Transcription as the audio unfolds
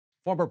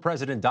Former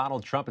President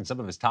Donald Trump and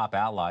some of his top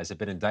allies have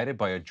been indicted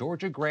by a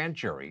Georgia grand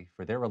jury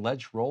for their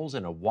alleged roles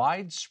in a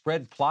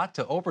widespread plot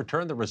to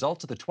overturn the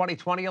results of the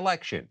 2020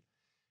 election.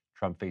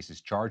 Trump faces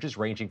charges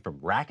ranging from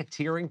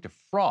racketeering to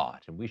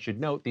fraud, and we should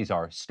note these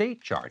are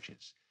state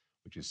charges,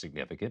 which is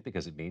significant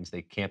because it means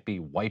they can't be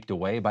wiped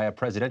away by a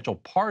presidential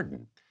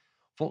pardon.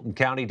 Fulton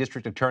County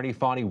District Attorney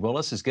Fani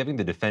Willis is giving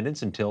the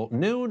defendants until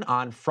noon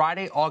on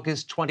Friday,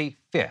 August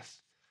 25th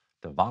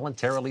to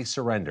voluntarily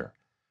surrender.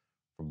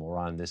 For more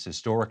on this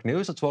historic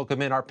news, let's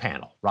welcome in our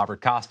panel.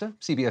 Robert Costa,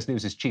 CBS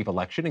News' chief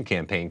election and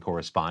campaign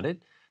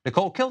correspondent.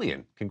 Nikole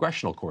Killion,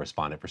 congressional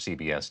correspondent for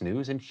CBS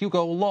News. And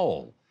Hugo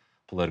Lowell,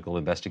 political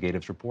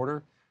investigatives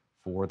reporter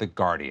for The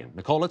Guardian.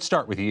 Nikole, let's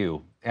start with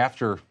you.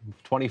 After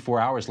 24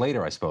 hours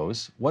later, I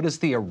suppose, what is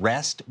the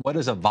arrest? What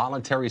does a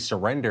voluntary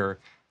surrender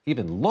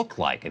even look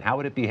like, and how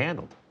would it be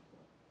handled?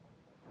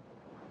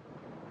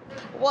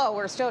 Well,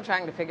 we're still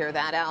trying to figure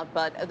that out,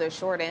 but the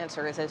short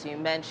answer is, as you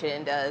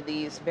mentioned,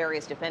 these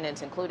various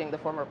defendants, including the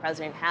former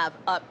president, have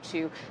up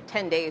to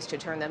 10 days to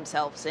turn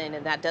themselves in,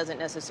 and that doesn't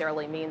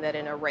necessarily mean that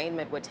an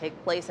arraignment would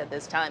take place at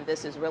this time.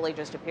 This is really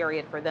just a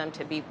period for them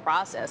to be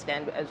processed,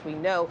 and as we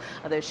know,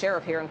 the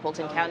sheriff here in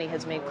Fulton County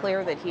has made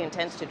clear that he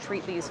intends to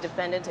treat these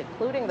defendants,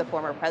 including the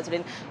former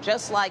president,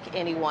 just like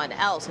anyone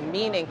else,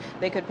 meaning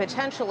they could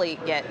potentially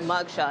get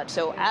mugshot.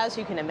 So as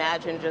you can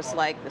imagine, just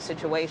like the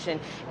situation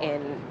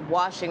in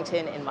Washington,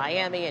 in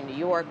Miami, and New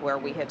York, where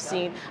we have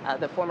seen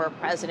the former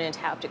president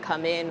have to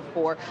come in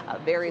for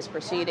various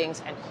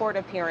proceedings and court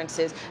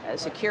appearances,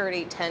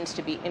 security tends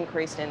to be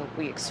increased, and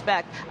we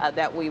expect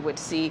that we would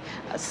see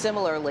a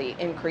similarly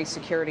increased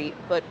security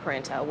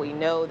footprint. We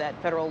know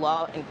that federal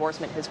law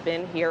enforcement has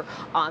been here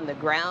on the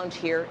ground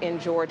here in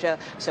Georgia,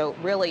 so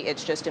really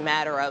it's just a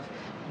matter of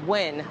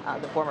when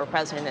the former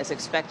president is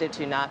expected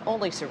to not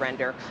only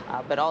surrender,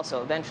 but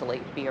also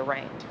eventually be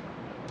arraigned.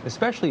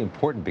 Especially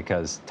important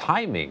because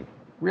timing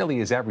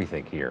really is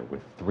everything here, with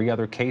 3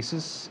 other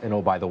cases and,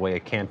 oh, by the way, a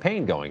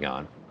campaign going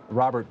on.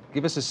 Robert,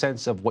 give us a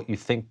sense of what you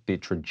think the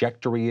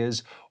trajectory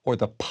is or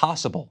the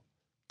possible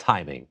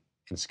timing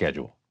and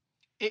schedule.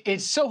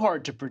 It's so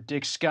hard to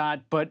predict,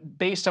 Scott, but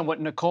based on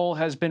what Nikole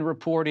has been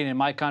reporting in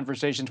my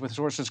conversations with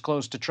sources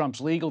close to Trump's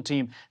legal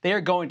team, they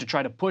are going to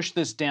try to push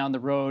this down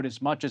the road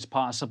as much as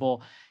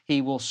possible.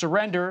 He will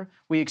surrender,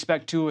 we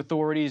expect, to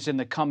authorities in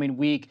the coming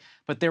week,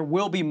 but there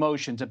will be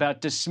motions about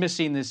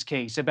dismissing this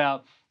case,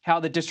 about how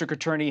the district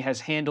attorney has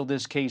handled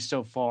this case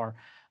so far.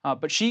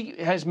 But she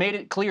has made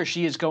it clear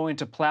she is going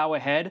to plow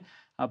ahead,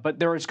 but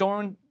there is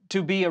going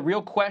to be a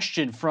real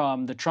question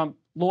from the Trump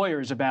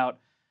lawyers about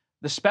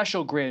the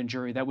special grand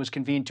jury that was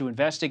convened to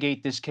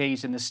investigate this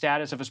case and the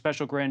status of a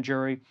special grand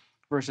jury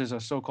versus a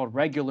so-called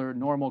regular,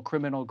 normal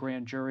criminal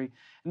grand jury.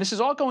 And this is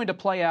all going to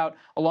play out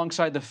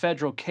alongside the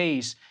federal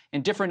case.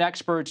 And different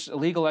experts,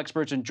 legal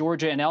experts in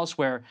Georgia and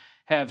elsewhere,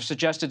 have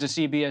suggested to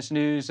CBS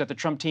News that the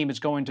Trump team is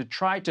going to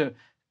try to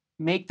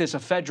make this a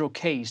federal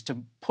case, to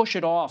push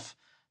it off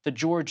the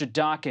Georgia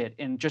docket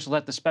and just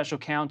let the special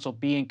counsel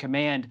be in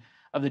command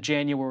of the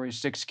January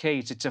 6th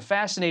case. It's a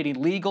fascinating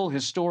legal,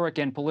 historic,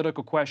 and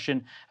political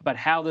question about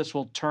how this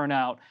will turn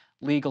out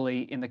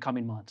legally in the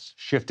coming months.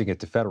 Shifting it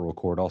to federal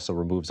court also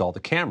removes all the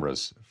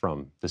cameras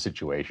from the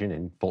situation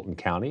in Fulton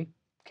County.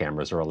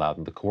 Cameras are allowed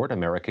in the court.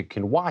 America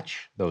can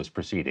watch those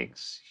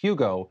proceedings.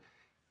 Hugo,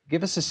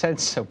 give us a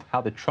sense of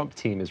how the Trump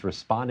team is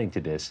responding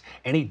to this,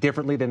 any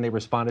differently than they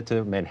responded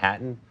to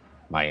Manhattan,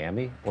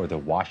 Miami, or the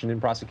Washington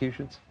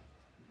prosecutions?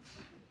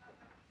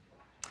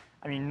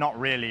 I mean, not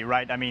really,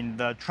 right? I mean,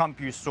 the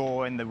Trump you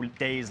saw in the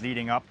days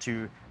leading up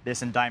to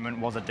this indictment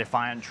was a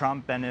defiant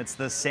Trump, and it's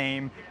the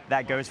same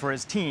that goes for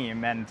his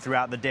team. And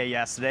throughout the day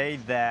yesterday,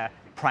 their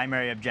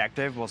primary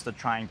objective was to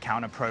try and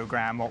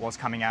counter-program what was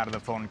coming out of the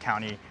Fulton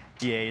County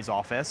DA's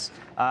office,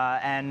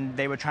 and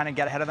they were trying to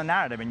get ahead of the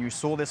narrative. And you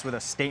saw this with a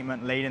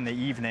statement late in the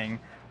evening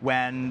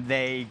when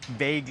they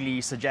vaguely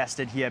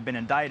suggested he had been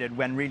indicted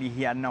when really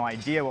he had no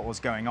idea what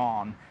was going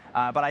on.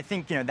 But I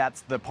think,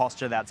 that's the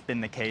posture that's been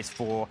the case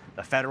for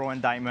the federal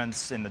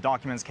indictments in the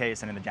documents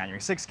case and in the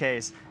January 6th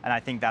case, and I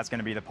think that's going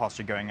to be the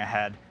posture going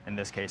ahead in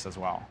this case as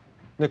well.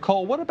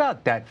 Nikole, what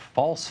about that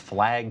false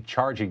flag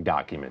charging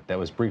document that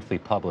was briefly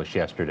published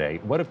yesterday?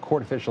 What have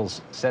court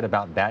officials said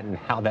about that and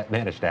how that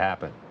managed to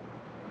happen?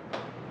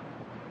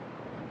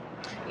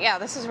 Yeah,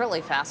 this is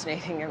really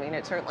fascinating. I mean,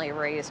 it certainly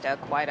raised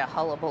quite a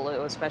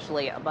hullabaloo,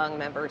 especially among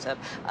members of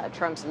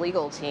Trump's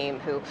legal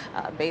team who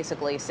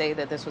basically say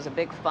that this was a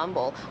big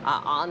fumble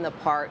on the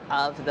part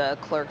of the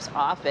clerk's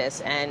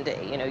office. And,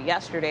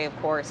 yesterday, of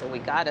course, we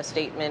got a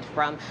statement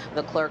from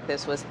the clerk.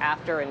 This was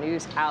after a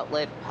news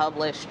outlet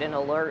published an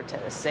alert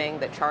saying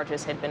that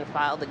charges had been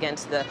filed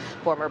against the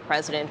former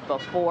president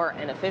before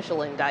an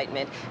official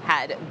indictment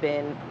had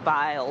been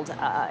filed.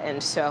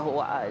 And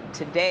so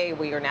today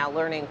we are now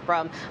learning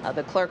from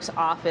the clerk's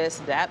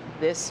office that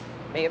this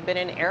may have been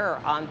an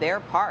error on their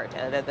part,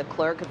 that the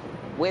clerk,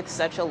 with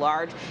such a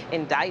large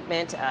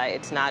indictment,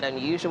 it's not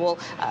unusual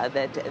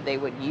that they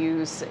would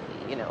use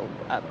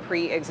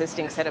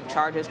pre-existing set of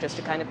charges just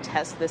to kind of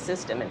test the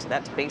system. And so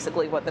that's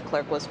basically what the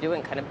clerk was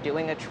doing, kind of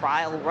doing a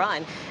trial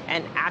run,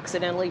 and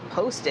accidentally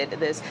posted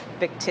this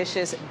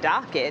fictitious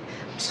docket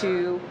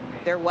to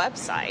their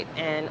website.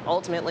 And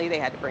ultimately, they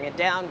had to bring it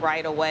down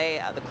right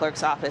away. The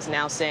clerk's office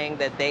now saying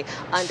that they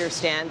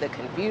understand the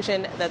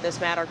confusion that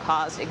this matter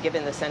caused,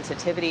 given the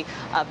sensitivity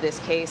of this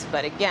case.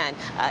 But again,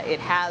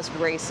 it has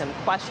raised some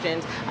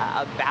questions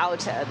about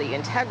the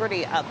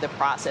integrity of the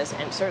process,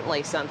 and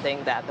certainly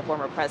something that the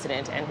former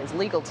president and his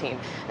legal team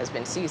has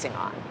been seizing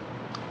on.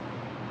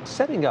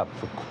 Setting up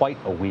for quite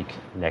a week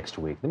next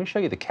week. Let me show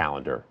you the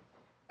calendar.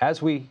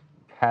 As we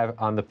have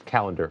on the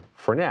calendar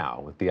for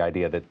now, with the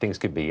idea that things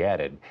could be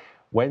added,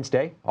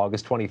 Wednesday,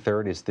 August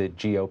 23rd, is the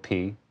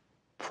GOP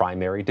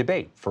primary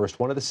debate, first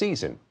one of the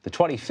season. The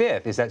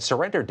 25th is that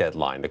surrender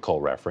deadline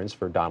Nikole referenced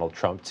for Donald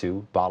Trump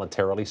to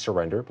voluntarily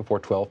surrender before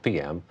 12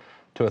 p.m.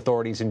 to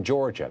authorities in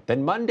Georgia.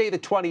 Then Monday, the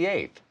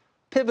 28th,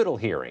 pivotal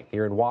hearing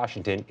here in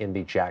Washington in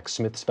the Jack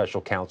Smith Special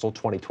Counsel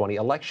 2020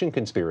 election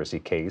conspiracy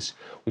case.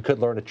 We could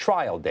learn a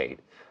trial date.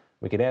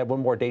 We can add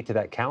one more date to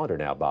that calendar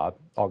now, Bob,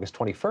 August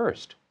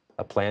 21st,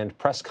 a planned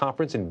press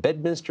conference in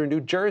Bedminster, New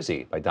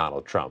Jersey by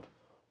Donald Trump.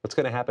 What's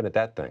going to happen at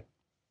that thing?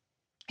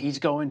 He's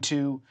going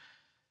to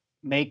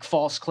make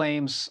false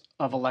claims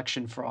of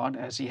election fraud,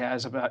 as he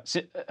has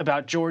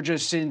about Georgia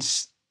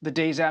since the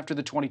days after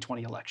the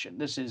 2020 election.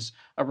 This is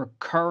a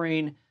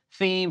recurring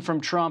theme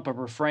from Trump, a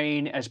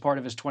refrain as part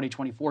of his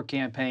 2024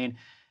 campaign.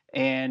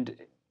 And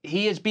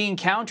he is being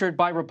countered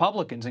by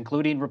Republicans,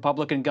 including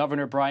Republican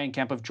Governor Brian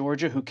Kemp of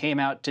Georgia, who came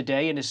out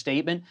today in a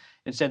statement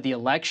and said the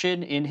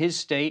election in his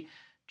state,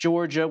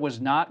 Georgia, was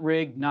not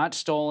rigged, not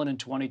stolen in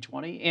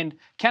 2020. And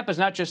Kemp is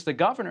not just the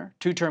governor,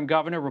 two-term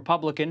governor,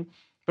 Republican,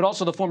 but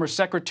also the former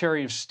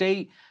Secretary of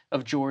State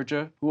of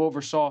Georgia, who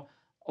oversaw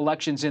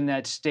elections in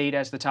that state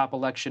as the top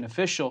election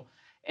official.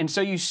 And so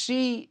you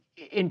see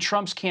in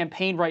Trump's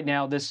campaign right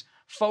now this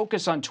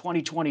focus on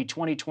 2020,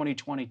 2020,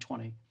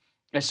 2020,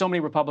 as so many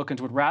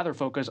Republicans would rather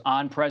focus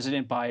on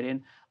President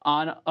Biden,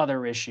 on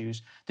other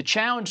issues. The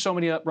challenge so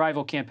many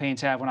rival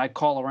campaigns have when I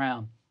call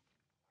around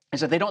is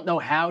that they don't know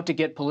how to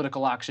get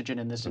political oxygen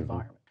in this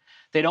environment.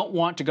 They don't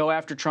want to go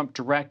after Trump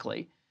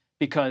directly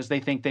because they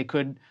think they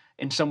could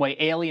in some way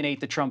alienate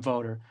the Trump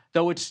voter,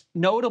 though it's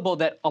notable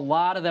that a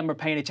lot of them are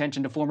paying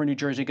attention to former New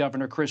Jersey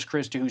Governor Chris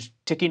Christie, who's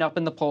ticking up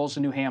in the polls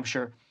in New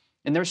Hampshire,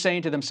 and they're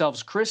saying to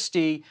themselves,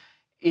 Christie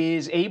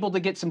is able to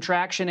get some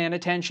traction and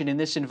attention in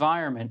this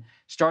environment,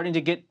 starting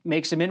to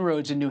make some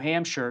inroads in New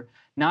Hampshire,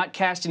 not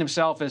casting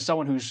himself as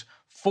someone who's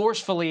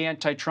forcefully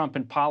anti-Trump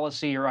in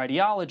policy or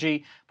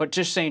ideology, but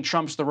just saying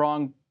Trump's the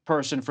wrong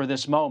person for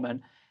this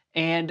moment.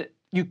 And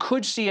you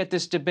could see at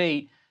this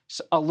debate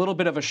a little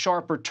bit of a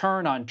sharper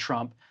turn on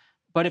Trump.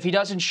 But if he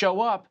doesn't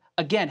show up,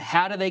 again,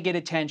 how do they get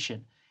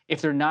attention if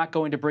they're not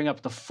going to bring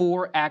up the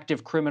 4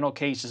 active criminal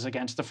cases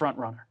against the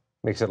frontrunner?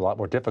 Makes it a lot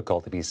more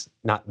difficult if he's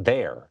not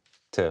there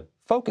to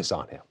focus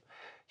on him.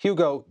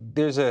 Hugo,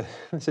 there's a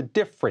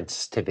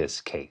difference to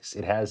this case.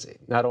 It has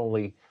not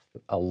only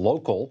a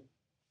local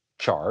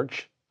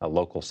charge, a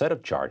local set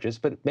of charges,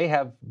 but it may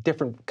have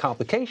different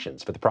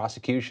complications for the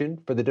prosecution,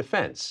 for the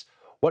defense.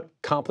 What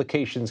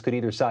complications could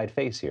either side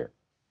face here?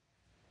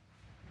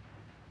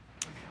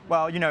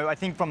 Well, I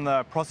think from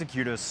the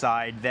prosecutor's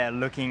side, they're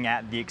looking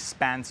at the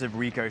expansive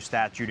RICO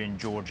statute in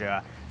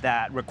Georgia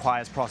that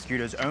requires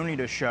prosecutors only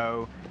to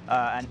show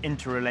an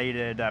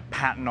interrelated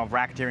pattern of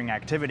racketeering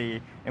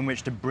activity in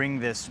which to bring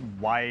this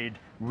wide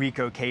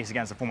RICO case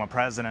against the former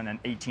president and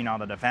 18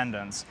 other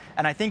defendants.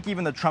 And I think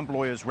even the Trump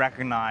lawyers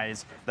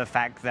recognize the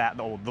fact that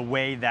the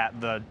way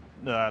that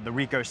the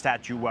RICO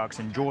statute works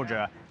in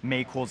Georgia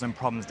may cause them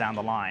problems down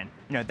the line.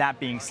 That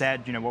being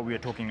said, what we were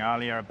talking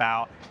earlier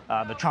about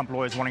the Trump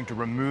lawyers wanting to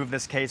remove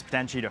this case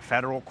potentially to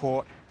federal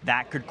court,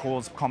 that could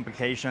cause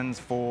complications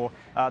for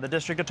the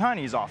district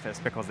attorney's office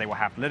because they will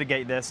have to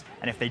litigate this.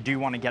 And if they do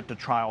want to get to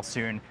trial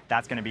soon,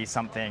 that's going to be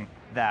something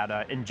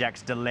that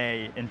injects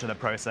delay into the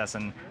process.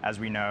 And as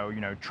we know,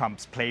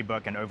 Trump's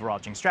playbook and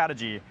overarching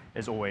strategy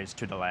is always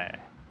to delay.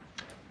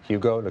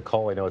 Hugo,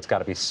 Nikole, I know it's got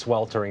to be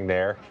sweltering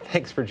there.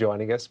 Thanks for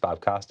joining us. Bob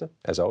Costa,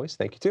 as always,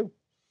 thank you too.